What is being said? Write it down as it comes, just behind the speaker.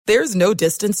There's no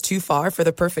distance too far for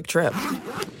the perfect trip.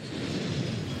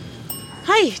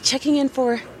 Hi, checking in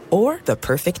for... Or the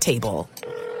perfect table.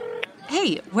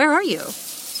 Hey, where are you?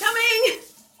 Coming!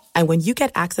 And when you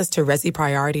get access to Resi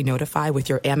Priority Notify with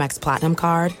your Amex Platinum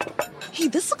card... Hey,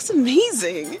 this looks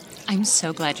amazing. I'm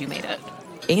so glad you made it.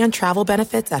 And travel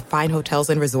benefits at fine hotels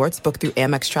and resorts booked through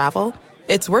Amex Travel,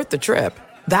 it's worth the trip.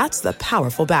 That's the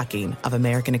powerful backing of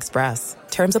American Express.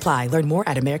 Terms apply. Learn more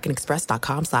at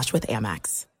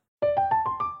americanexpress.com/withAmex.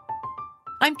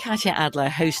 I'm Katya Adler,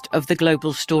 host of The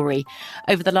Global Story.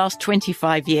 Over the last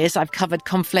 25 years, I've covered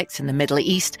conflicts in the Middle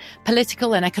East,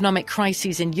 political and economic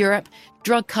crises in Europe,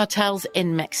 drug cartels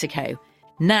in Mexico.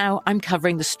 Now I'm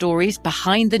covering the stories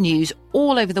behind the news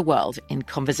all over the world in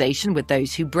conversation with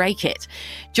those who break it.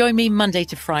 Join me Monday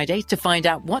to Friday to find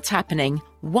out what's happening,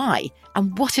 why,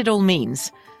 and what it all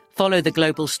means. Follow The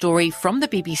Global Story from the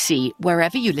BBC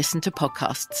wherever you listen to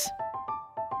podcasts.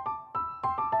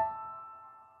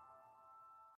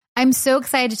 I'm so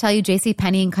excited to tell you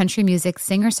JCPenney and country music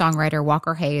singer-songwriter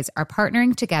Walker Hayes are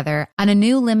partnering together on a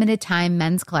new limited-time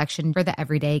men's collection for the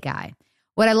everyday guy.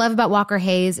 What I love about Walker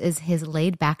Hayes is his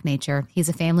laid-back nature. He's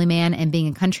a family man, and being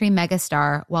a country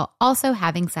megastar while also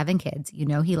having 7 kids, you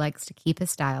know he likes to keep his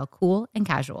style cool and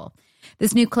casual.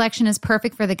 This new collection is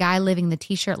perfect for the guy living the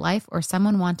t-shirt life or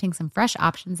someone wanting some fresh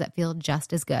options that feel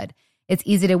just as good. It's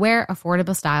easy to wear,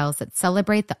 affordable styles that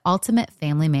celebrate the ultimate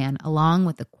family man, along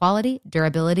with the quality,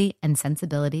 durability, and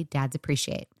sensibility dads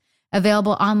appreciate.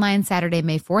 Available online Saturday,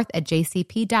 May 4th at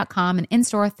jcp.com and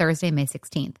in-store Thursday, May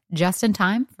 16th. Just in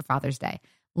time for Father's Day.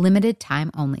 Limited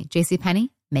time only.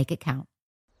 JCPenney, make it count.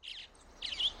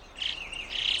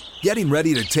 Getting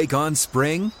ready to take on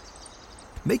spring?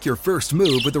 Make your first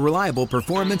move with the reliable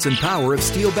performance and power of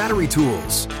Steel battery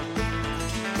tools.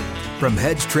 From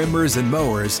hedge trimmers and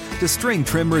mowers to string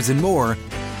trimmers and more,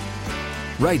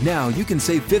 right now you can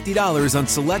save $50 on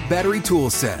select battery tool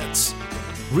sets.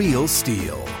 Real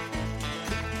Steel.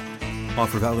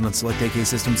 Offer valid on select AK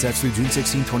system sets through June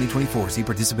 16, 2024. See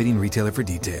participating retailer for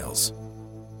details.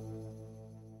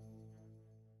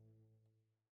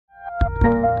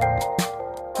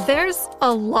 There's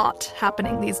a lot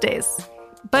happening these days,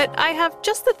 but I have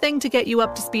just the thing to get you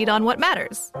up to speed on what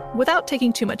matters without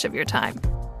taking too much of your time.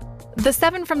 The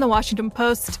 7 from the Washington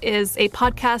Post is a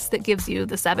podcast that gives you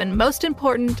the 7 most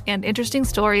important and interesting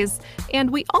stories, and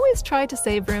we always try to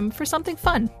save room for something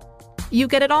fun. You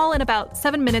get it all in about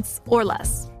 7 minutes or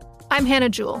less. I'm Hannah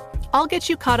Jewell. I'll get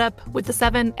you caught up with the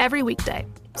 7 every weekday.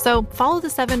 So follow the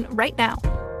 7 right now.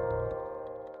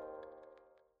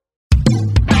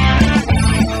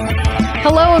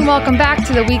 Hello and welcome back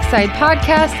to the Weekside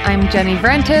Podcast. I'm Jenny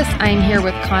Vrentis. I'm here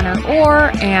with Connor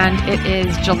Orr, and it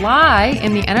is July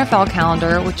in the NFL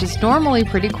calendar, which is normally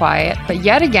pretty quiet. But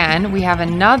yet again, we have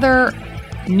another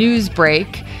news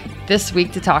break this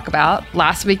week to talk about.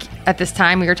 Last week at this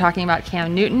time, we were talking about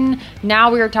Cam Newton.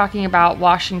 Now we are talking about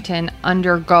Washington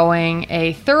undergoing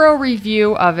a thorough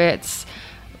review of its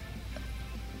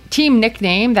team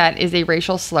nickname that is a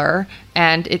racial slur,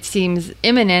 and it seems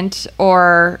imminent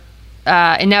or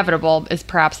inevitable is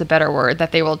perhaps a better word,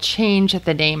 that they will change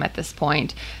the name at this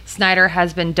point. Snyder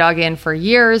has been dug in for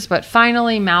years, but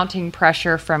finally mounting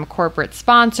pressure from corporate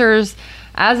sponsors.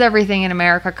 As everything in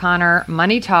America, Connor,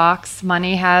 money talks.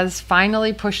 Money has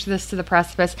finally pushed this to the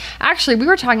precipice. Actually, we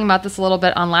were talking about this a little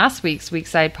bit on last week's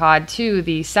Weekside Pod, too,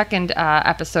 the second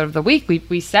episode of the week.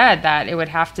 We said that it would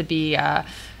have to be a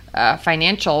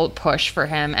financial push for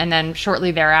him. And then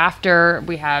shortly thereafter,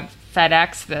 we have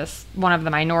FedEx, this one of the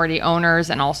minority owners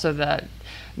and also the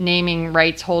naming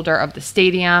rights holder of the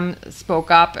stadium,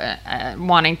 spoke up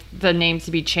wanting the name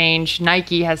to be changed.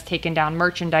 Nike has taken down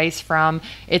merchandise from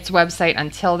its website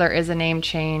until there is a name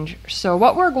change. So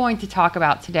what we're going to talk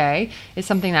about today is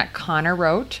something that Connor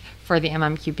wrote for the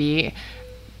MMQB,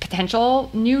 potential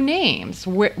new names.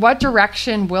 What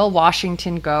direction will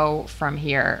Washington go from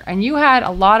here? And you had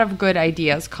a lot of good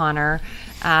ideas, Connor.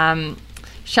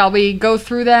 Shall we go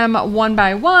through them one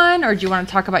by one, or do you want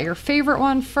to talk about your favorite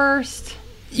one first?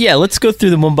 Yeah, let's go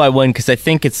through them one by one, because I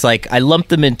think it's like I lumped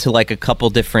them into like a couple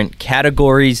different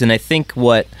categories, and I think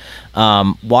what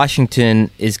Washington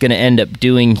is going to end up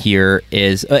doing here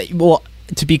is,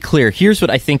 to be clear, here's what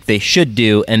I think they should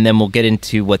do, and then we'll get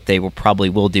into what they probably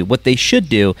will do. What they should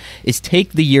do is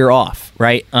take the year off,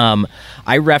 right?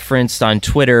 I referenced on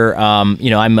Twitter,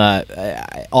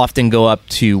 I often go up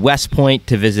to West Point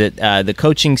to visit the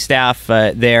coaching staff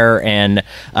there, and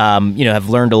have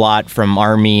learned a lot from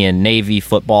Army and Navy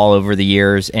football over the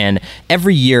years. And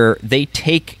every year they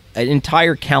take an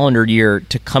entire calendar year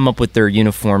to come up with their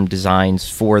uniform designs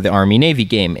for the Army-Navy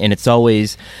game. And it's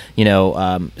always,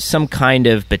 some kind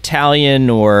of battalion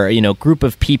or, group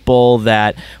of people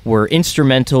that were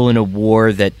instrumental in a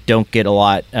war that don't get a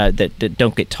lot, that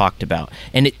don't get talked about.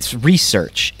 And it's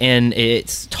research, and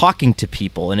it's talking to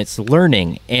people, and it's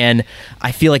learning. And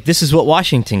I feel like this is what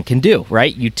Washington can do,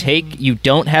 right? You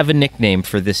don't have a nickname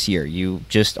for this year. You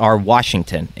just are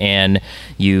Washington, and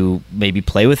you maybe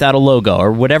play without a logo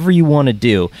or whatever you want to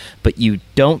do, but you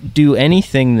don't do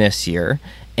anything this year,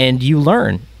 and you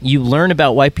learn. You learn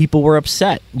about why people were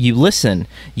upset. You listen.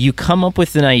 You come up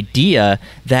with an idea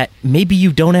that maybe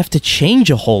you don't have to change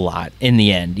a whole lot in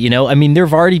the end. There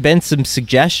have already been some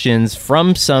suggestions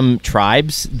from some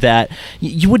tribes that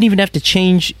you wouldn't even have to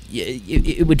change.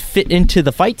 It would fit into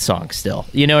the fight song still.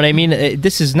 You know what I mean?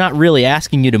 This is not really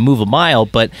asking you to move a mile,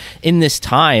 but in this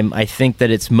time, I think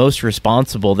that it's most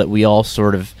responsible that we all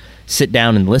sort of sit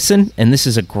down and listen, and this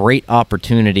is a great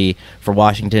opportunity for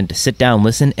Washington to sit down,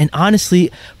 listen, and honestly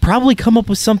probably come up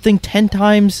with something 10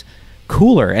 times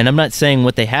cooler. And I'm not saying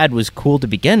what they had was cool to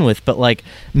begin with, but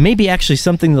maybe actually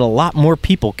something that a lot more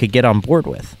people could get on board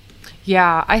with.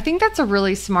 Yeah, I think that's a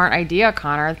really smart idea,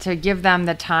 Connor, to give them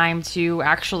the time to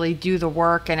actually do the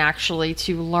work and actually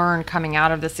to learn coming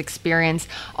out of this experience.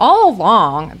 All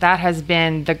along, that has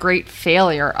been the great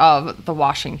failure of the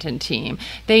Washington team.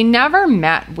 They never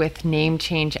met with name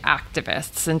change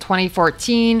activists. In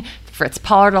 2014, Fritz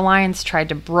Pollard Alliance tried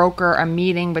to broker a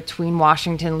meeting between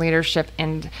Washington leadership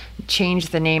and change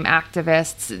the name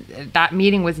activists. That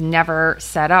meeting was never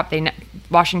set up.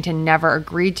 Washington never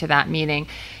agreed to that meeting.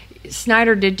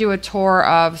 Snyder did do a tour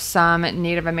of some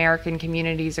Native American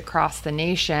communities across the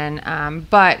nation,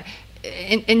 but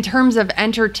in terms of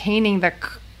entertaining the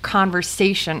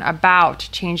conversation about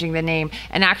changing the name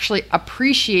and actually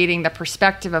appreciating the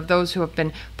perspective of those who have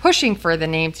been pushing for the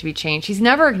name to be changed, he's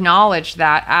never acknowledged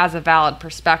that as a valid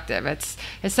perspective. It's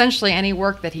essentially any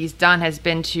work that he's done has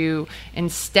been to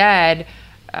instead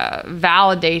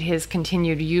validate his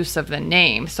continued use of the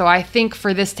name. So I think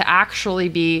for this to actually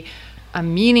be a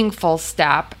meaningful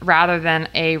step rather than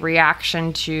a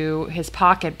reaction to his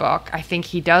pocketbook, I think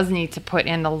he does need to put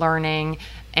in the learning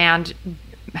and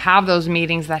have those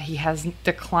meetings that he has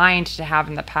declined to have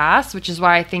in the past, which is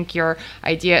why I think your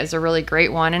idea is a really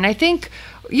great one. And I think,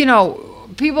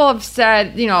 people have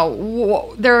said,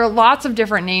 there are lots of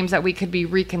different names that we could be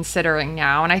reconsidering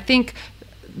now. And I think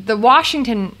the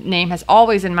Washington name has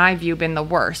always, in my view, been the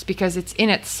worst because it's in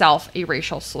itself a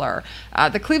racial slur.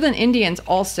 The Cleveland Indians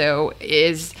also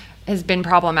has been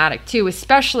problematic too,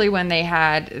 especially when they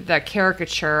had the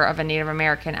caricature of a Native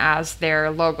American as their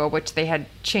logo, which they had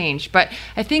changed. But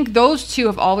I think those two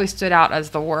have always stood out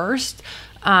as the worst.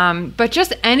 But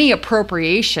just any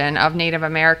appropriation of Native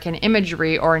American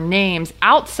imagery or names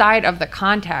outside of the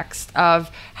context of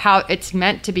how it's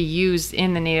meant to be used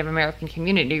in the Native American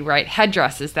community, right?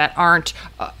 Headdresses that aren't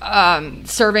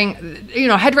serving,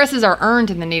 headdresses are earned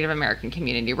in the Native American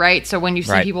community, right? So when you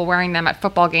see people wearing them at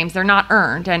football games, they're not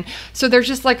earned. And so there's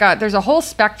just there's a whole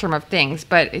spectrum of things,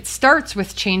 but it starts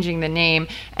with changing the name.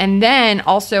 And then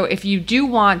also, if you do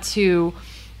want to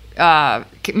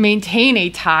maintain a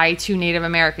tie to Native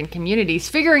American communities,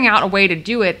 figuring out a way to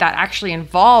do it that actually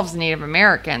involves Native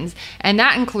Americans, and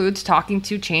that includes talking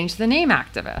to change the name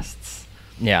activists.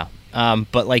 Yeah.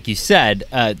 But like you said,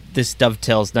 this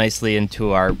dovetails nicely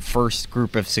into our first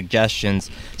group of suggestions.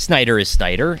 Snyder is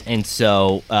Snyder. And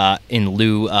so in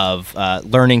lieu of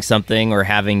learning something or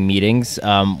having meetings,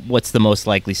 what's the most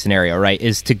likely scenario, right,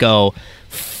 is to go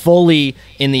fully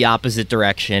in the opposite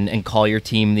direction and call your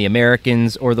team the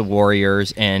Americans or the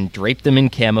Warriors and drape them in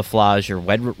camouflage or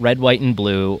red, white, and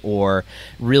blue, or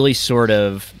really sort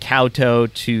of kowtow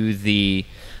to the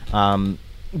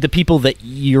people that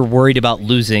you're worried about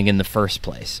losing in the first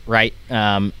place, right?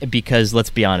 Because let's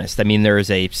be honest, there is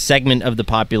a segment of the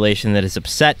population that is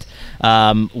upset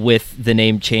with the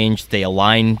name change. They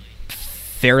align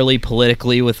fairly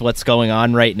politically with what's going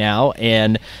on right now.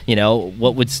 And,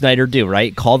 what would Snyder do,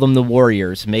 right? Call them the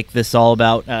Warriors, make this all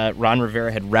about, Ron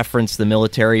Rivera had referenced the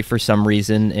military for some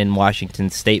reason in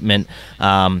Washington's statement,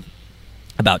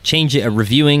 about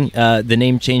reviewing the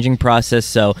name changing process.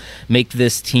 So make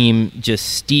this team just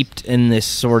steeped in this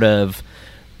sort of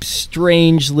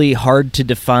strangely hard to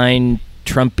define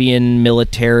Trumpian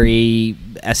military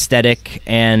aesthetic,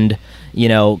 and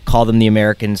call them the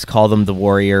Americans, call them the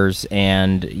Warriors,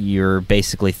 and you're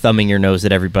basically thumbing your nose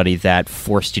at everybody that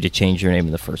forced you to change your name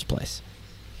in the first place.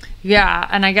 Yeah,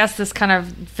 and I guess this kind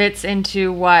of fits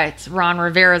into what Ron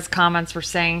Rivera's comments were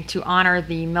saying to honor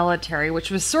the military,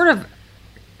 which was sort of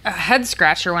a head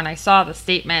scratcher when I saw the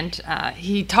statement.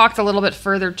 He talked a little bit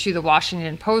further to the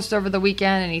Washington Post over the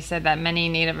weekend, and he said that many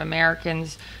Native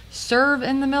Americans serve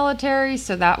in the military,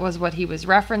 so that was what he was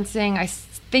referencing. I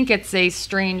think it's a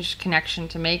strange connection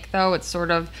to make, though. It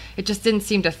just didn't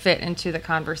seem to fit into the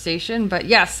conversation. But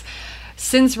yes,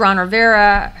 since Ron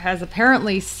Rivera has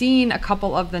apparently seen a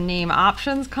couple of the name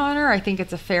options, Connor, I think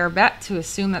it's a fair bet to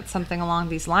assume that something along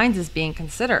these lines is being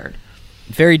considered.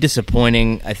 Very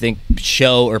disappointing, I think,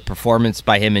 show or performance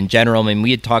by him in general. I mean,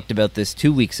 we had talked about this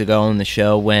 2 weeks ago on the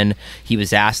show when he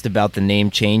was asked about the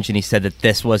name change, and he said that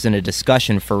this wasn't a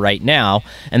discussion for right now.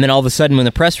 And then all of a sudden, when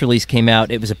the press release came out,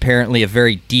 it was apparently a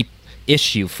very deep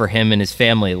issue for him and his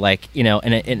family. Like, you know,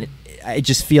 and I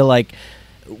just feel like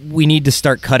we need to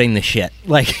start cutting the shit.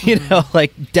 Like, you know,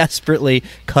 like desperately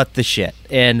cut the shit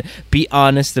and be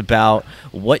honest about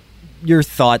what your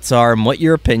thoughts are and what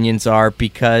your opinions are,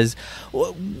 because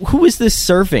who is this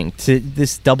serving to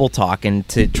this double talk and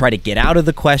to try to get out of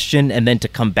the question and then to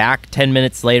come back 10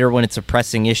 minutes later when it's a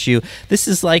pressing issue? This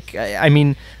is like, I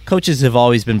mean, coaches have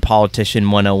always been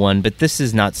politician 101, but this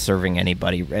is not serving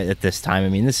anybody at this time. I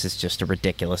mean, this is just a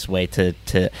ridiculous way to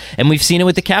and we've seen it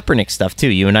with the Kaepernick stuff too.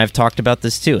 You and I have talked about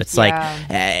this too. It's like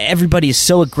everybody is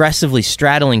so aggressively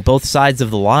straddling both sides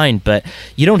of the line, but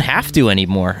you don't have to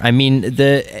anymore. I mean,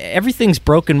 everything's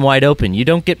broken wide open. You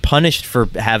don't get punished for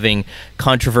having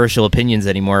controversial opinions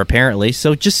anymore, apparently.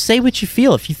 So just say what you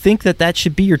feel. If you think that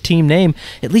should be your team name,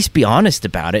 at least be honest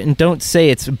about it, and don't say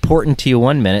it's important to you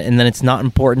 1 minute and then it's not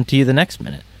important to you the next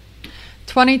minute.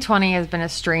 2020 has been a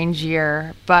strange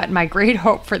year, but my great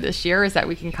hope for this year is that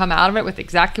we can come out of it with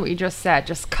exactly what you just said.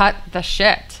 Just cut the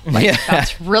shit.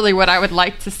 That's really what I would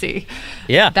like to see.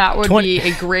 Yeah. That would be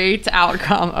a great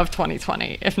outcome of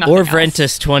 2020, if nothing or else.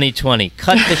 Ventus 2020.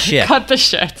 Cut the shit. Cut the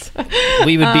shit.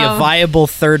 We would be a viable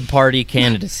third-party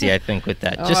candidacy, I think, with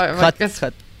that. Just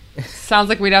cut. Sounds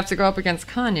like we'd have to go up against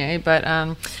Kanye, but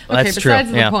okay, that's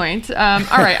besides true. the point. All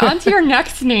right, on to your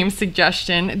next name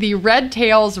suggestion, the Red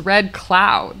Tails Red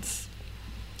Clouds.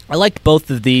 I liked both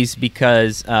of these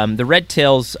because the Red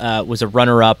Tails was a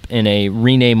runner-up in a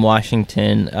Rename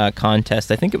Washington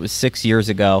contest. I think it was 6 years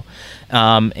ago.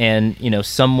 And, you know,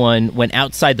 someone went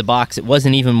outside the box. It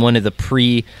wasn't even one of the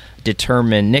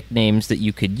predetermined nicknames that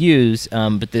you could use,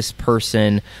 but this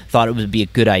person thought it would be a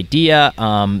good idea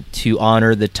to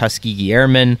honor the Tuskegee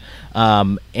Airmen.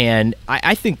 And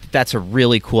I think that's a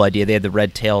really cool idea. They had the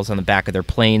red tails on the back of their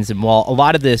planes. And while a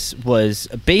lot of this was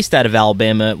based out of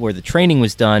Alabama, where the training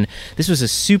was done, this was a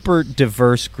super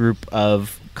diverse group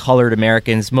of colored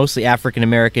Americans, mostly African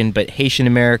American, but Haitian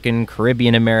American,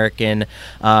 Caribbean American,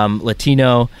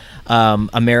 Latino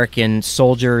American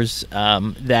soldiers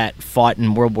that fought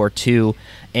in World War II.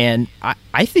 And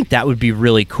I think that would be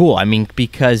really cool. I mean,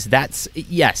 because that's,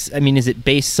 yes, I mean, is it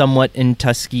based somewhat in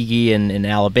Tuskegee and in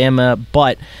Alabama?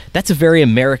 But that's a very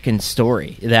American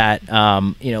story that,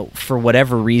 you know, for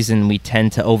whatever reason, we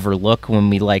tend to overlook when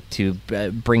we like to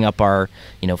bring up our,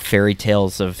 you know, fairy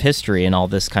tales of history and all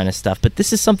this kind of stuff. But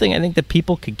this is something I think that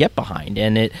people could get behind.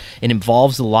 And it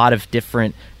involves a lot of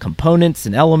different components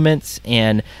and elements.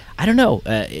 And I don't know,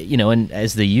 you know, and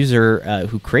as the user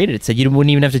who created it said, you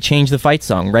wouldn't even have to change the fight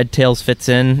song. Red Tails fits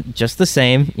in just the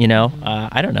same, you know.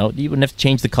 I don't know. You wouldn't have to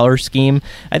change the color scheme.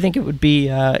 I think it would be,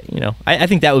 you know, I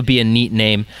think that would be a neat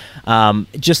name.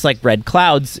 Just like Red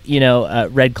Clouds, you know,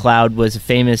 Red Cloud was a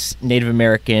famous Native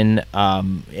American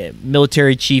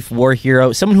military chief, war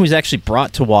hero, someone who was actually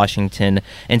brought to Washington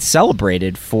and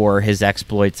celebrated for his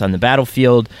exploits on the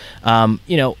battlefield.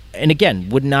 You know, and again,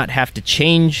 would not have to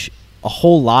change a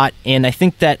whole lot. And I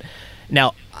think that,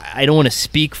 now I don't want to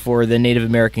speak for the Native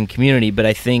American community, but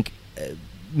I think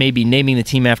maybe naming the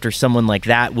team after someone like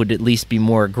that would at least be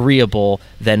more agreeable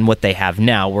than what they have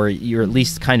now, where you're at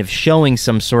least kind of showing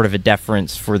some sort of a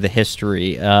deference for the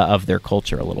history of their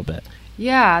culture a little bit.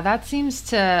 Yeah, that seems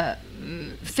to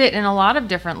fit in a lot of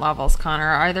different levels,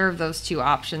 Connor, either of those two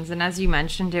options. And as you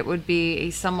mentioned, it would be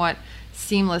a somewhat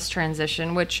seamless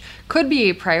transition, which could be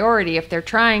a priority if they're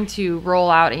trying to roll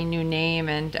out a new name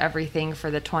and everything for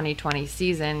the 2020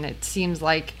 season. It seems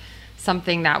like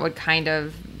something that would kind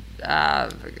of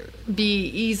be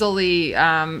easily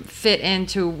fit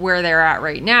into where they're at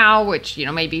right now, which, you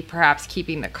know, maybe perhaps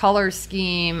keeping the color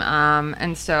scheme.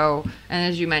 And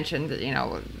as you mentioned, you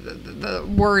know, the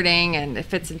wording, and it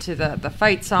fits into the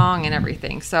fight song and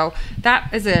everything. So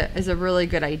that is a really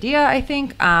good idea, I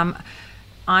think.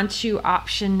 On to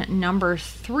option number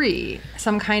 3,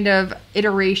 some kind of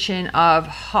iteration of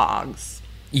hogs.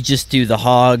 You just do the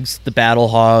hogs, the battle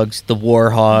hogs, the war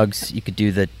hogs. You could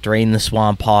do the drain the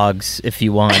swamp hogs if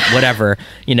you want, whatever,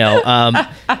 you know.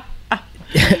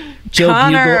 Joe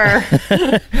Connor.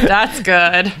 Bugle. That's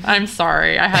good. I'm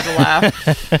sorry. I had to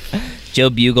laugh. Joe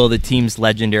Bugle, the team's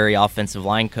legendary offensive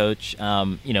line coach,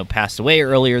 passed away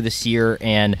earlier this year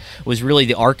and was really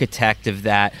the architect of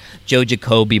that. Joe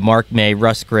Jacoby, Mark May,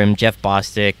 Russ Grimm, Jeff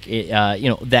Bostic,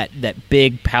 that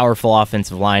big, powerful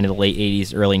offensive line in the late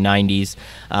 80s, early 90s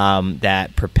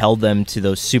that propelled them to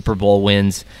those Super Bowl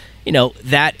wins.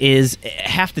 That is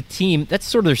half the team. That's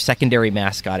sort of their secondary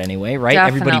mascot anyway, right?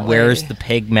 Definitely. Everybody wears the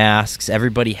pig masks.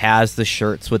 Everybody has the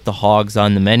shirts with the hogs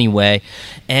on them anyway.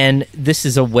 And this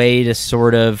is a way to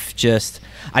sort of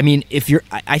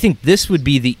I think this would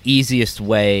be the easiest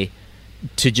way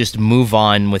to just move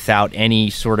on without any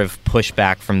sort of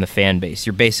pushback from the fan base.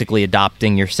 You're basically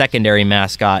adopting your secondary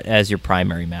mascot as your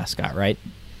primary mascot, right?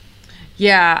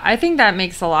 Yeah, I think that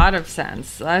makes a lot of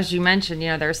sense. As you mentioned,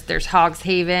 there's Hogs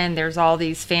Haven. There's all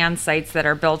these fan sites that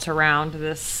are built around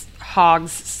this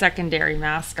Hogs secondary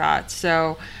mascot.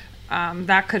 So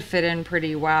that could fit in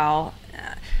pretty well.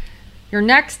 Your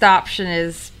next option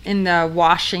is in the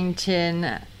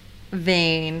Washington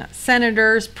vein.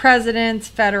 Senators, presidents,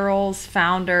 federals,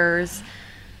 founders.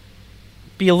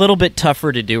 Be a little bit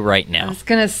tougher to do right now. I was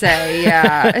going to say,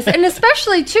 yeah. And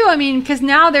especially, too, because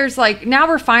now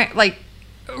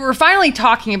we're finally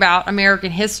talking about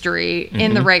American history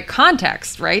in the right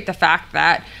context, right? The fact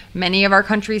that many of our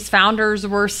country's founders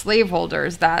were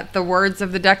slaveholders, that the words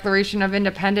of the Declaration of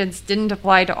Independence didn't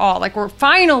apply to all. We're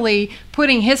finally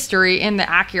putting history in the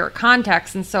accurate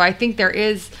context. And so I think there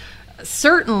is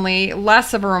certainly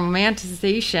less of a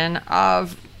romanticization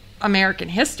of American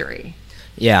history.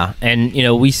 Yeah, and,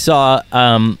 we saw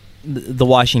the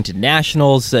Washington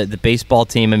Nationals, the baseball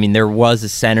team. There was a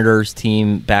Senators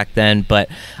team back then, but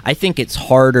I think it's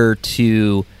harder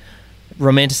to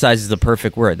romanticize is the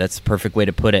perfect word. That's the perfect way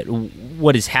to put it.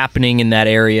 What is happening in that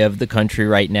area of the country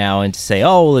right now, and to say,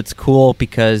 oh, well, it's cool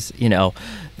because,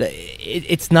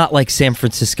 it's not like San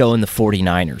Francisco and the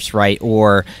 49ers, right?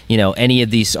 Or, any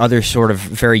of these other sort of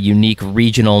very unique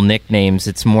regional nicknames.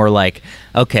 It's more like,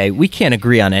 okay, we can't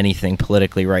agree on anything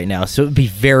politically right now. So it would be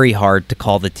very hard to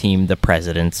call the team the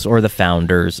Presidents or the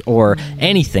Founders or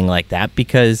anything like that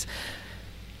because,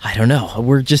 I don't know,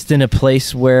 we're just in a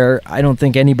place where I don't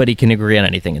think anybody can agree on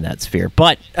anything in that sphere.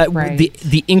 But right.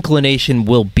 the inclination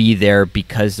will be there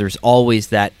because there's always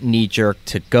that knee-jerk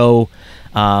to go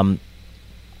in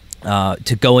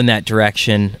that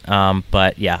direction.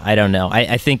 But yeah, I don't know.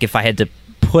 I think if I had to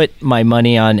put my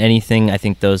money on anything, I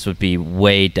think those would be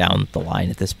way down the line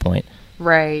at this point.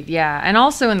 Right, yeah. And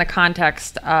also in the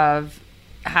context of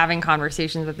having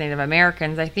conversations with Native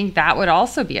Americans, I think that would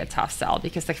also be a tough sell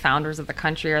because the founders of the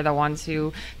country are the ones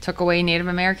who took away Native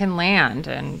American land.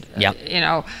 And, yep.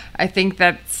 I think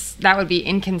that would be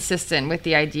inconsistent with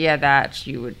the idea that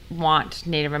you would want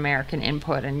Native American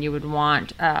input and you would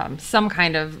want some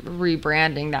kind of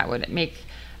rebranding that would make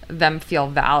them feel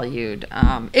valued,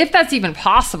 if that's even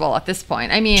possible at this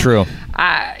point. True.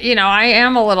 I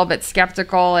am a little bit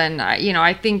skeptical, and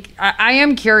I think I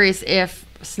am curious if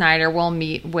Snyder will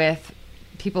meet with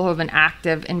people who have been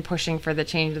active in pushing for the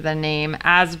change of the name.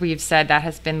 As we've said, that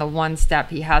has been the one step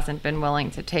he hasn't been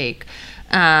willing to take.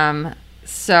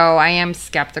 So I am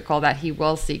skeptical that he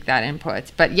will seek that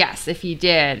input. But yes, if he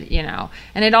did,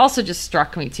 and it also just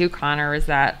struck me too, Connor, is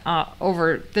that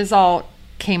this all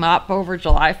came up over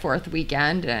July 4th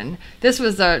weekend. And this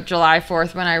was a July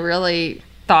 4th when I really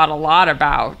thought a lot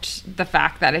about the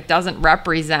fact that it doesn't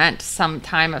represent some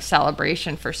time of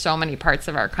celebration for so many parts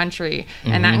of our country,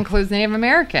 and that includes Native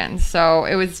Americans. So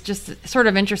it was just sort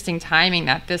of interesting timing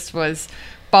that this was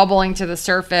bubbling to the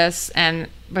surface and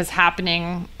was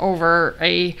happening over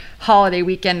a holiday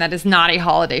weekend that is not a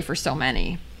holiday for so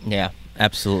many. Yeah,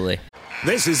 absolutely.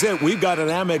 This is it. We've got an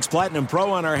Amex Platinum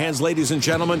Pro on our hands, ladies and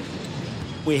gentlemen.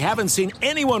 We haven't seen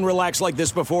anyone relax like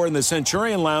this before in the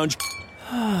Centurion Lounge.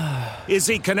 Is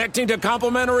he connecting to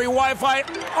complimentary Wi-Fi?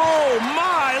 Oh,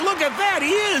 my! Look at that!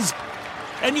 He is!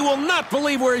 And you will not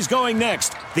believe where he's going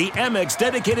next. The Amex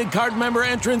dedicated card member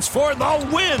entrance for the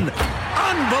win!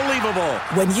 Unbelievable!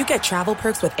 When you get travel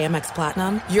perks with Amex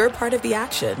Platinum, you're part of the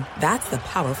action. That's the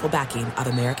powerful backing of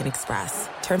American Express.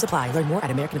 Terms apply. Learn more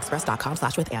at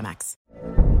americanexpress.com/withAmex.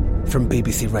 From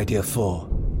BBC Radio 4,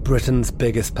 Britain's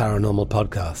biggest paranormal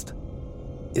podcast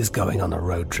is going on a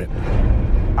road trip.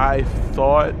 I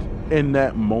thought in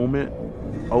that moment,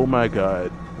 oh my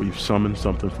God, we've summoned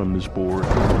something from this board.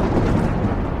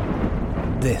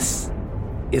 This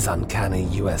is Uncanny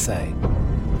USA.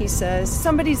 He says,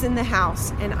 somebody's in the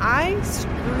house, and I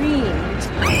screamed.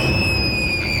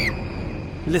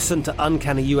 Listen to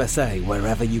Uncanny USA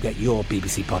wherever you get your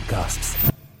BBC podcasts,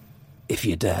 if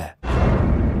you dare.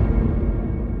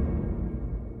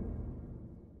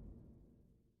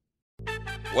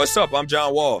 What's up? I'm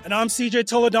John Wall. And I'm CJ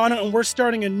Toledano, and we're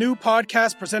starting a new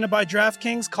podcast presented by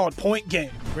DraftKings called Point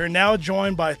Game. We're now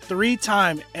joined by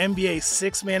 3-time NBA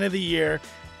Sixth Man of the Year,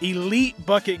 elite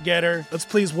bucket getter. Let's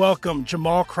please welcome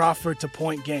Jamal Crawford to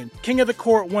Point Game. King of the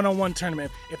Court one-on-one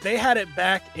tournament. If they had it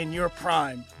back in your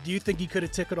prime, do you think you could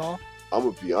have took it all? I'm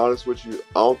going to be honest with you.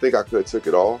 I don't think I could have took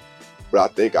it all, but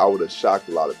I think I would have shocked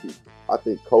a lot of people. I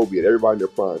think Kobe and everybody in their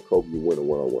prime, Kobe would win a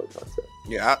one-on-one contest.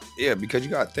 Yeah, because you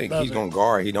got to think. He's going to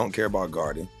guard. He don't care about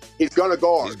guarding. He's going to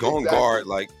guard. He's going to guard.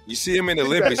 Like, you see him in the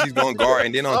Olympics, he's going to guard.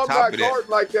 And then on top of that. I'm not guarding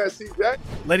like that, CJ.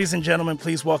 Ladies and gentlemen,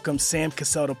 please welcome Sam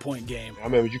Cassell to Point Game. I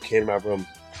remember you came out from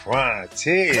prime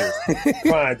 10.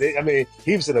 I mean,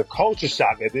 he was in a culture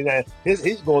shock. And then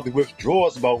he's going through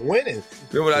withdrawals about winning.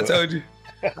 Remember what I told you?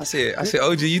 I said,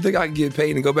 OG, you think I can get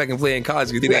paid and go back and play in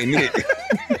college because it ain't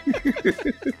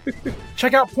it?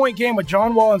 Check out Point Game with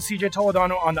John Wall and CJ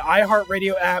Toledano on the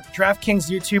iHeartRadio app, DraftKings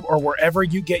YouTube, or wherever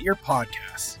you get your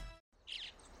podcasts.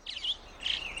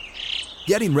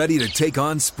 Getting ready to take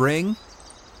on spring?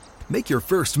 Make your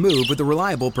first move with the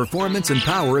reliable performance and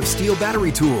power of Steel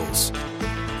battery tools.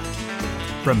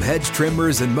 From hedge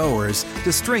trimmers and mowers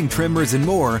to string trimmers and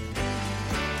more,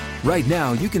 right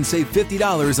now you can save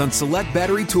 $50 on select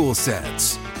battery tool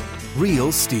sets.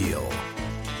 Real Steel.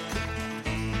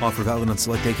 Offer valid on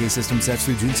select AK system sets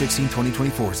through June 16,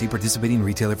 2024. See participating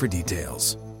retailer for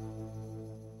details.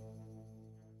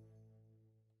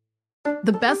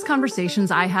 The best conversations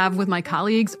I have with my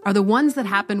colleagues are the ones that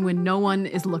happen when no one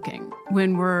is looking,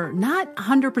 when we're not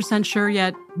 100% sure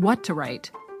yet what to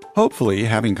write. Hopefully,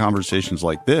 having conversations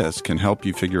like this can help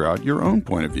you figure out your own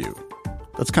point of view.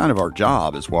 That's kind of our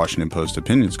job as Washington Post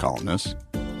opinions columnists.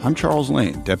 I'm Charles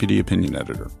Lane, Deputy Opinion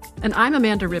Editor. And I'm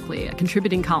Amanda Ripley, a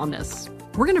contributing columnist.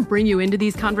 We're going to bring you into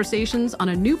these conversations on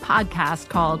a new podcast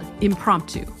called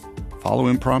Impromptu. Follow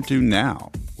Impromptu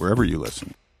now, wherever you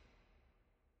listen.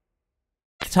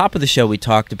 At the top of the show, we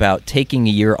talked about taking a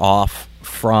year off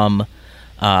from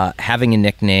having a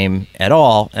nickname at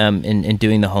all and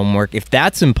doing the homework. If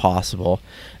that's impossible,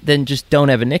 then just don't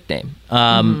have a nickname.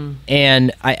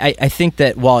 And I think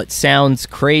that while it sounds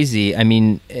crazy, I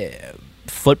mean,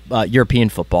 European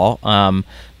football,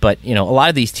 but, you know, a lot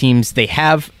of these teams, they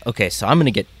have... Okay, so I'm going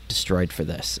to get destroyed for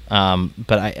this.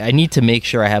 But I need to make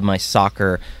sure I have my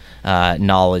soccer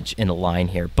knowledge in a line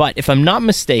here. But if I'm not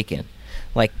mistaken,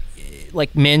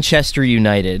 like Manchester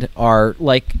United are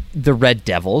like the Red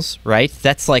Devils, right?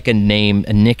 That's like a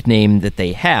nickname that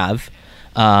they have.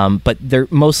 But they're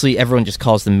mostly... Everyone just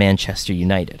calls them Manchester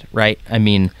United, right? I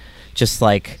mean, just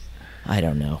like... I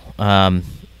don't know.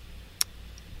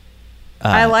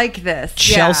 I like this.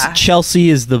 Chelsea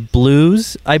is the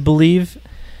Blues, I believe,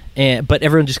 but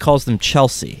everyone just calls them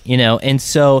Chelsea, you know. And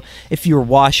so if you're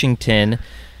Washington,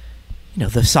 you know,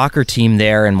 the soccer team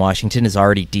there in Washington is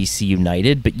already DC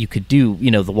United, but you could do, you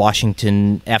know, the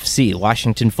Washington FC,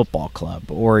 Washington Football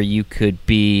Club, or you could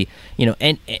be, you know,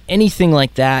 anything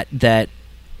like that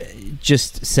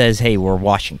just says, hey, we're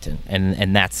Washington,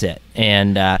 and that's it.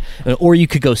 And or you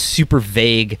could go super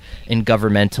vague and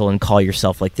governmental and call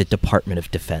yourself like the Department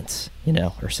of Defense, you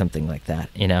know, or something like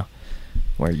that, you know,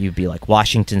 where you'd be like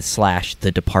Washington /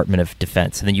 the Department of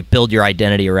Defense, and then you build your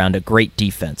identity around a great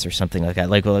defense or something like that,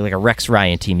 like a Rex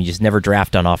Ryan team. You just never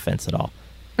draft on offense at all.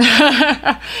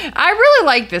 I really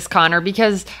like this, Connor,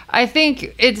 because I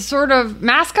think it's sort of...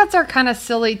 Mascots are kind of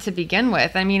silly to begin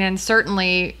with. I mean, and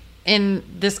certainly... in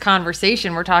this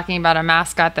conversation, we're talking about a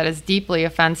mascot that is deeply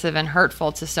offensive and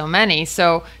hurtful to so many.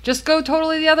 So just go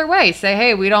totally the other way. Say,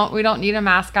 hey, we don't need a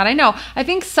mascot. I know. I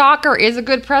think soccer is a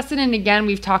good precedent. Again,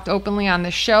 we've talked openly on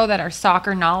this show that our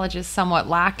soccer knowledge is somewhat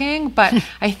lacking. But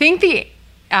I think the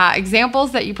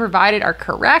examples that you provided are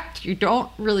correct. You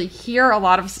don't really hear a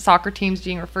lot of soccer teams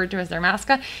being referred to as their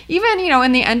mascot. Even, you know,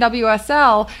 in the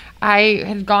NWSL, I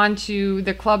had gone to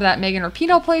the club that Megan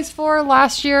Rapinoe plays for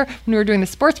last year when we were doing the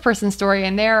sports person story,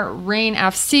 and they're Reign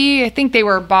FC. I think they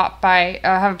were bought by,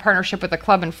 have a partnership with a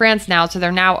club in France now, so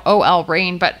they're now OL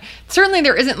Reign. But certainly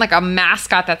there isn't like a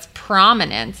mascot that's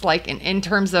prominent, like in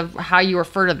terms of how you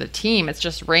refer to the team. It's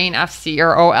just Reign FC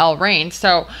or OL Reign.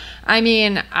 So, I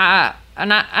mean,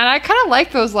 and I kind of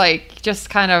like those, like,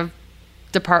 just kind of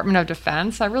Department of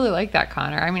Defense. I really like that,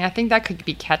 Connor. I mean, I think that could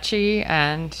be catchy,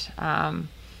 and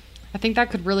I think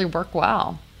that could really work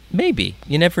well. Maybe.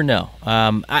 You never know.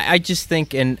 I just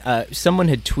think, and someone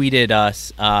had tweeted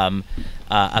us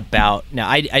about, now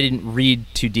I didn't read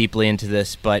too deeply into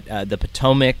this, but the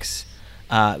Potomacs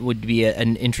would be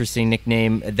an interesting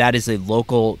nickname. That is a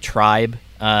local tribe,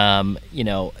 you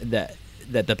know, that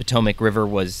the Potomac River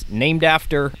was named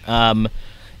after.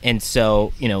 And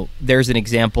so, there's an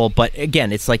example. But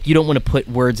again, it's like you don't want to put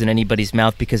words in anybody's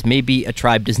mouth, because maybe a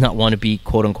tribe does not want to be,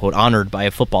 quote unquote, honored by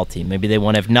a football team. Maybe they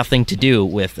want to have nothing to do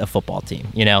with a football team,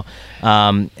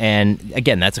 And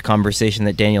again, that's a conversation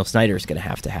that Daniel Snyder is going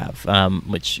to have,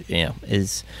 which,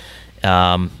 is...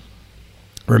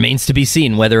 remains to be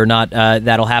seen whether or not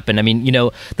that'll happen. I mean,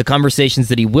 the conversations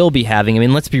that he will be having,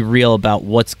 let's be real about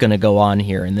what's going to go on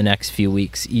here in the next few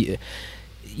weeks.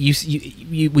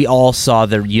 We all saw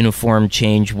the uniform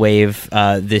change wave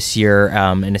this year,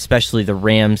 and especially the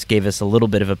Rams gave us a little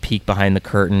bit of a peek behind the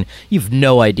curtain. You've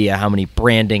no idea how many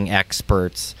branding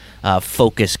experts,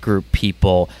 focus group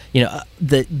people,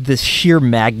 the sheer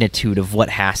magnitude of what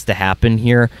has to happen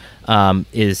here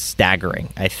is staggering,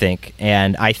 I think.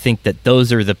 And I think that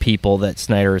those are the people that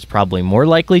Snyder is probably more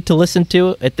likely to listen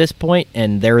to at this point,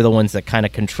 and they're the ones that kind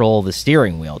of control the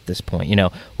steering wheel at this point.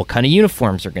 What kind of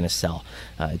uniforms are going to sell?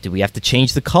 Do we have to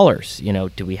change the colors?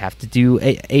 Do we have to do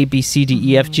A, B, C,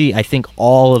 D, E, F, G? I think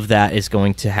all of that is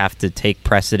going to have to take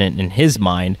precedent in his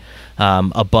mind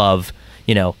above,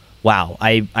 wow,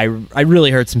 I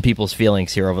really hurt some people's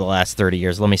feelings here over the last 30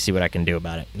 years. Let me see what I can do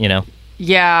about it,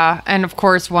 Yeah, and of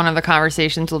course, one of the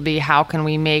conversations will be how can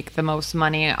we make the most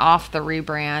money off the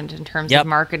rebrand in terms of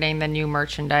marketing the new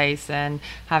merchandise and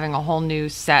having a whole new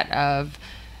set of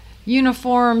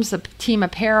uniforms, team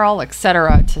apparel,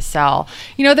 etc. to sell.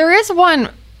 There is one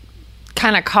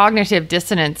kind of cognitive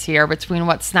dissonance here between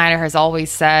what Snyder has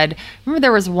always said. Remember,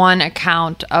 there was one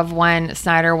account of when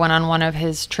Snyder went on one of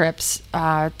his trips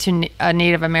to a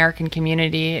Native American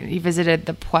community. He visited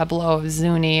the Pueblo of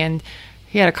Zuni, and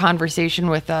he had a conversation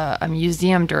with a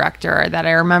museum director that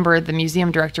I remember the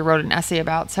museum director wrote an essay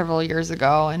about several years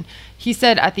ago. And he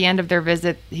said at the end of their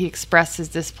visit, he expressed his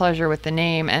displeasure with the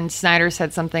name. And Snyder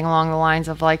said something along the lines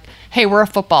of like, hey, we're a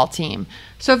football team.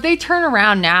 So if they turn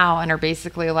around now and are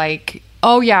basically like,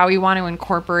 oh yeah, we want to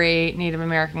incorporate Native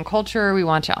American culture, we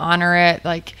want to honor it,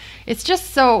 like, it's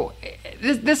just so...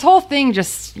 This whole thing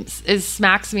just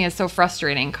smacks me as so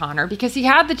frustrating, Connor, because he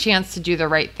had the chance to do the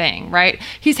right thing, right?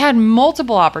 He's had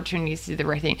multiple opportunities to do the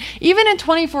right thing. Even in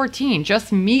 2014,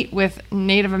 just meet with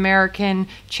Native American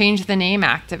change the name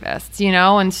activists,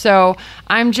 And so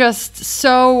I'm just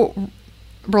so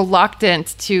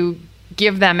reluctant to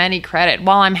give them any credit.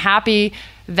 While I'm happy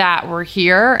that we're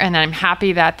here, and I'm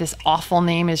happy that this awful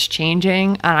name is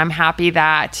changing, and I'm happy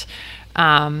that...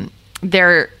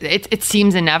 it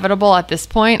seems inevitable at this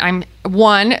point. I'm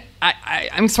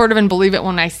sort of in believe it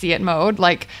when I see it mode.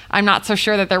 Like, I'm not so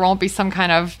sure that there won't be some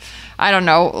kind of,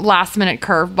 last minute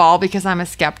curveball because I'm a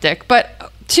skeptic.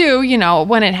 But two,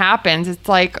 when it happens, it's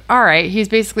like, all right, he's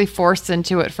basically forced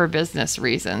into it for business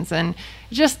reasons. And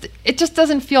it just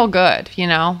doesn't feel good,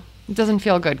 It doesn't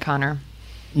feel good, Connor.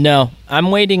 No, I'm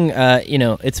waiting,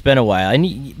 it's been a while.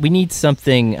 We need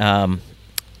something,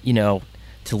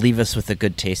 to leave us with a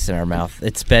good taste in our mouth.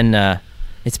 It's been a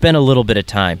little bit of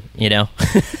time,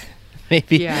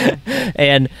 maybe. Yeah.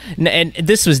 And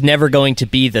this was never going to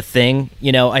be the thing.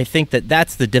 I think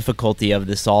that's the difficulty of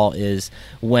this all, is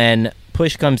when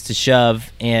push comes to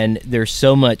shove and there's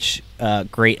so much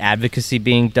great advocacy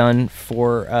being done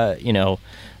for,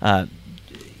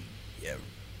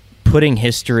 putting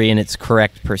history in its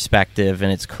correct perspective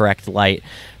and its correct light.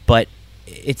 But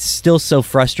it's still so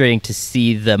frustrating to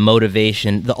see the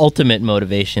motivation, the ultimate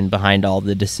motivation behind all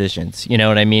the decisions. You know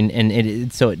what I mean? And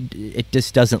it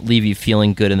just doesn't leave you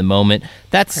feeling good in the moment.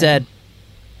 That said,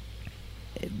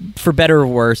 for better or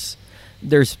worse,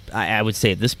 there's, I would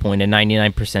say at this point, a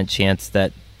 99% chance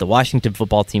that the Washington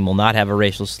football team will not have a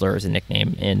racial slur as a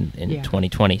nickname in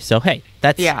 2020. So, hey,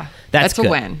 that's a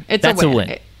win. That's a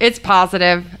win. It's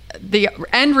positive. The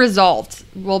end result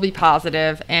will be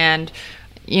positive, and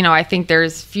I think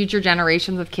there's future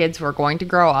generations of kids who are going to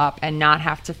grow up and not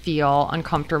have to feel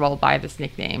uncomfortable by this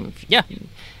nickname. Yeah.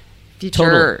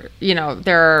 Future, totally.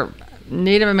 There are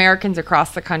Native Americans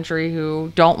across the country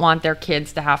who don't want their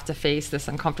kids to have to face this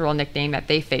uncomfortable nickname that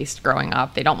they faced growing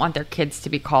up. They don't want their kids to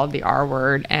be called the R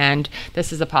word, and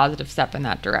this is a positive step in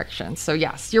that direction. So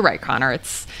yes, you're right, Connor.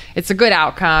 It's a good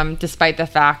outcome, despite the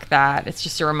fact that it's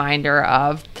just a reminder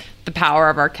of the power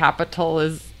of our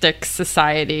capitalistic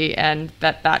society, and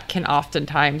that can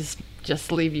oftentimes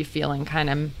just leave you feeling kind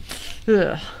of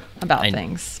about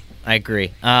things. I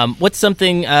agree. What's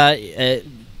something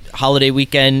holiday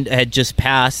weekend had just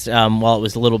passed, while it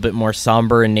was a little bit more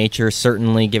somber in nature,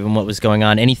 certainly given what was going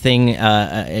on? Anything,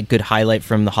 a good highlight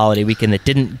from the holiday weekend that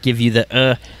didn't give you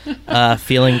the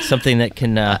feeling, something that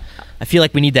can... I feel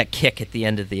like we need that kick at the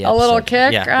end of the episode. A little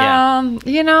kick? Yeah.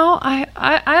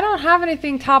 I don't have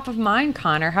anything top of mind,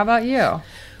 Connor. How about you?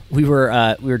 we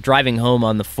were driving home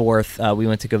on the 4th. We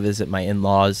went to go visit my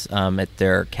in-laws at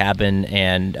their cabin,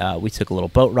 and we took a little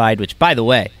boat ride, which, by the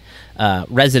way,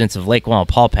 residents of Lake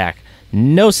Wallenpaupack,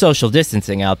 no social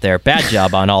distancing out there. Bad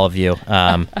job on all of you.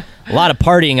 A lot of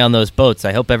partying on those boats.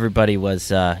 I hope everybody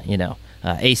was,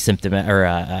 asymptomatic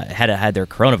or had their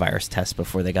coronavirus test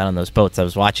before they got on those boats. I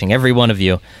was watching every one of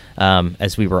you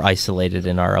as we were isolated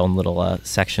in our own little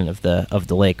section of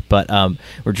the lake. But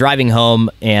we're driving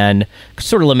home and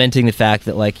sort of lamenting the fact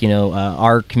that,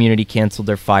 our community canceled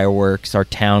their fireworks, our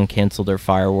town canceled their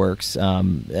fireworks.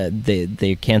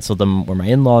 They canceled them where my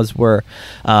in-laws were.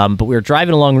 But we were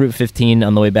driving along Route 15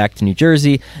 on the way back to New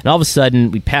Jersey, and all of a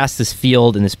sudden we passed this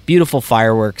field and this beautiful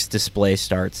fireworks display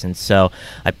starts. And so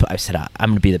I said,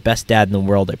 I'm going to be the best dad in the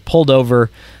world. I pulled over,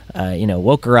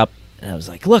 woke her up, and I was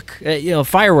like, look,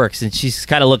 fireworks. And she's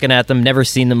kind of looking at them, never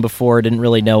seen them before, didn't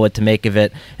really know what to make of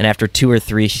it. And after 2 or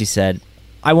 3, she said,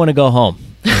 I want to go home.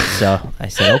 So I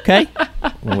said, okay,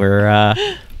 we're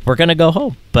going to go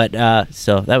home. But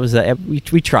so that was, we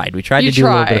tried. We tried to do a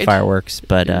little bit of fireworks,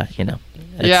 but,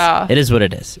 it is what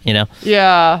it is,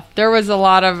 Yeah, there was a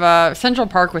lot of Central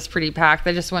Park was pretty packed.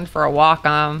 I just went for a walk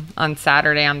on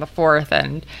Saturday on the 4th,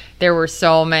 and there were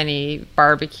so many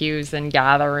barbecues and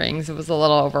gatherings. It was a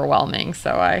little overwhelming,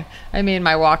 so I made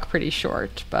my walk pretty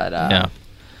short. But yeah,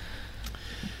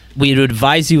 we would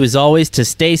advise you, as always, to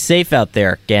stay safe out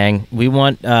there, gang. We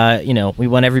want we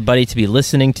want everybody to be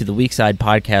listening to the Weekside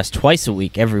podcast twice a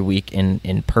week, every week,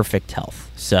 in perfect health.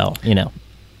 So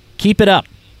keep it up.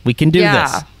 We can do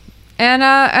this.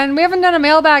 And we haven't done a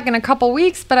mailbag in a couple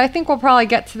weeks, but I think we'll probably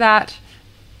get to that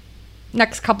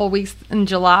next couple weeks in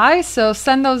July. So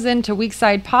send those in to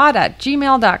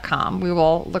weeksidepod@gmail.com. We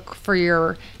will look for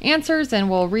your answers and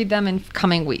we'll read them in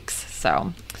coming weeks.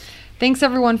 So thanks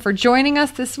everyone for joining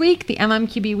us this week. The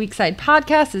MMQB Weekside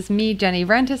Podcast is me, Jenny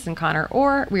Rentis, and Connor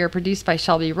Orr. We are produced by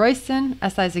Shelby Royston.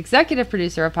 SI's executive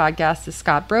producer of podcasts is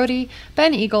Scott Brody.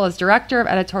 Ben Eagle is director of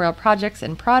editorial projects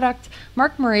and product.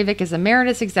 Mark Moravik is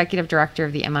emeritus executive director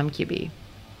of the MMQB.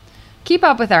 Keep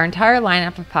up with our entire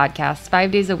lineup of podcasts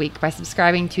 5 days a week by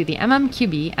subscribing to the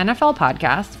MMQB NFL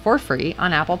Podcast for free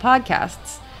on Apple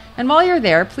Podcasts. And while you're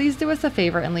there, please do us a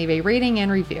favor and leave a rating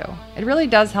and review. It really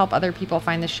does help other people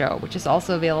find the show, which is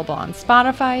also available on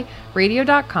Spotify,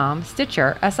 radio.com,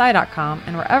 Stitcher, si.com,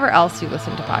 and wherever else you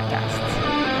listen to podcasts.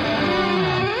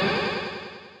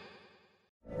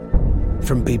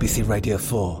 From BBC Radio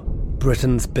 4,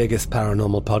 Britain's biggest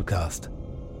paranormal podcast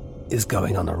is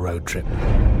going on a road trip.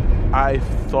 I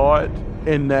thought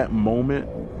in that moment,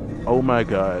 oh my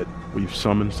God, we've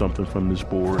summoned something from this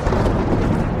board.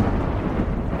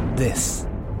 This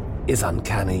is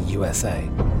Uncanny USA.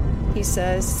 He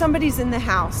says, somebody's in the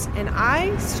house, and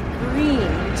I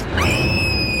screamed.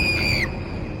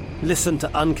 Listen to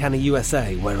Uncanny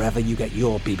USA wherever you get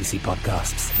your BBC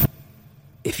podcasts,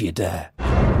 if you dare.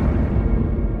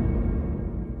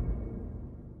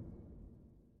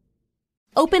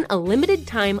 Open a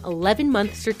limited-time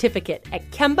 11-month certificate at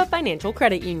Kemba Financial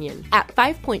Credit Union. At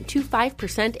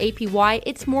 5.25% APY,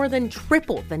 it's more than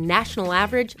triple the national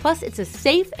average, plus it's a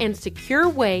safe and secure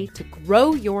way to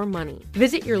grow your money.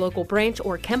 Visit your local branch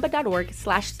or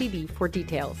kemba.org/cb for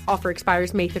details. Offer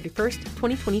expires May 31st,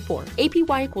 2024.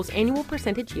 APY equals annual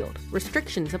percentage yield.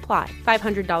 Restrictions apply.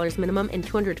 $500 minimum and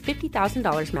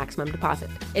 $250,000 maximum deposit.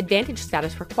 Advantage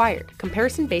status required.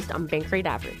 Comparison based on bank rate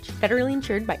average. Federally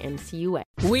insured by NCUA.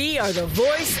 We are the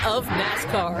voice of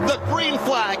NASCAR. The green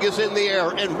flag is in the air,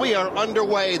 and we are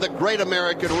underway. The Great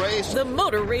American Race. The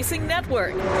Motor Racing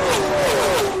Network.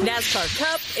 NASCAR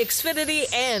Cup,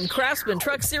 Xfinity, and Craftsman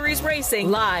Truck Series Racing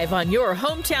live on your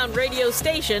hometown radio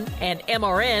station and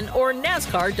MRN or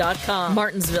NASCAR.com.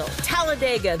 Martinsville,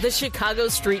 Talladega, the Chicago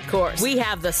Street Course. We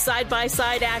have the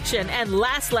side-by-side action and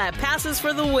last lap passes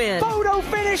for the win. Photo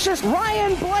finishes.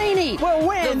 Ryan Blaney will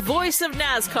win. The voice of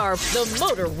NASCAR, the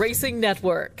Motor Racing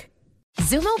Network.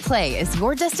 Xumo Play is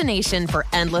your destination for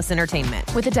endless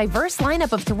entertainment. With a diverse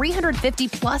lineup of 350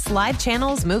 plus live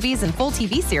channels, movies, and full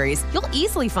TV series, you'll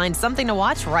easily find something to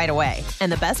watch right away. And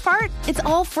the best part? It's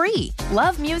all free.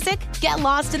 Love music? Get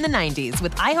lost in the 90s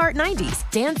with iHeart 90s,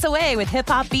 dance away with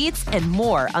hip-hop beats, and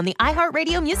more on the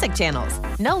iHeartRadio music channels.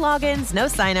 No logins, no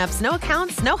signups, no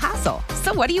accounts, no hassle.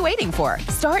 So what are you waiting for?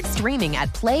 Start streaming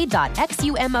at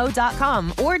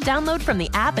play.xumo.com or download from the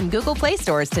app and Google Play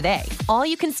stores today. All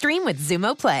you can stream with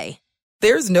Xumo Play.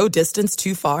 There's no distance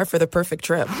too far for the perfect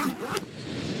trip.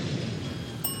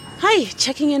 Hi,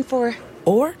 checking in for...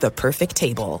 Or the perfect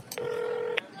table.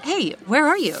 Hey, where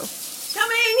are you?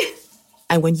 Coming!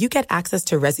 And when you get access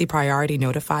to Resi Priority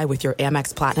Notify with your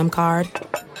Amex Platinum card...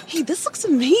 Hey, this looks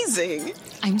amazing!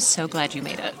 I'm so glad you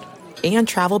made it. and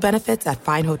travel benefits at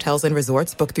fine hotels and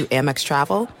resorts booked through Amex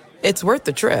Travel, it's worth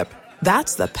the trip.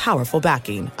 That's the powerful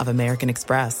backing of American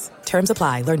Express. Terms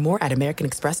apply. Learn more at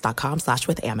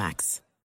americanexpress.com/withAmex.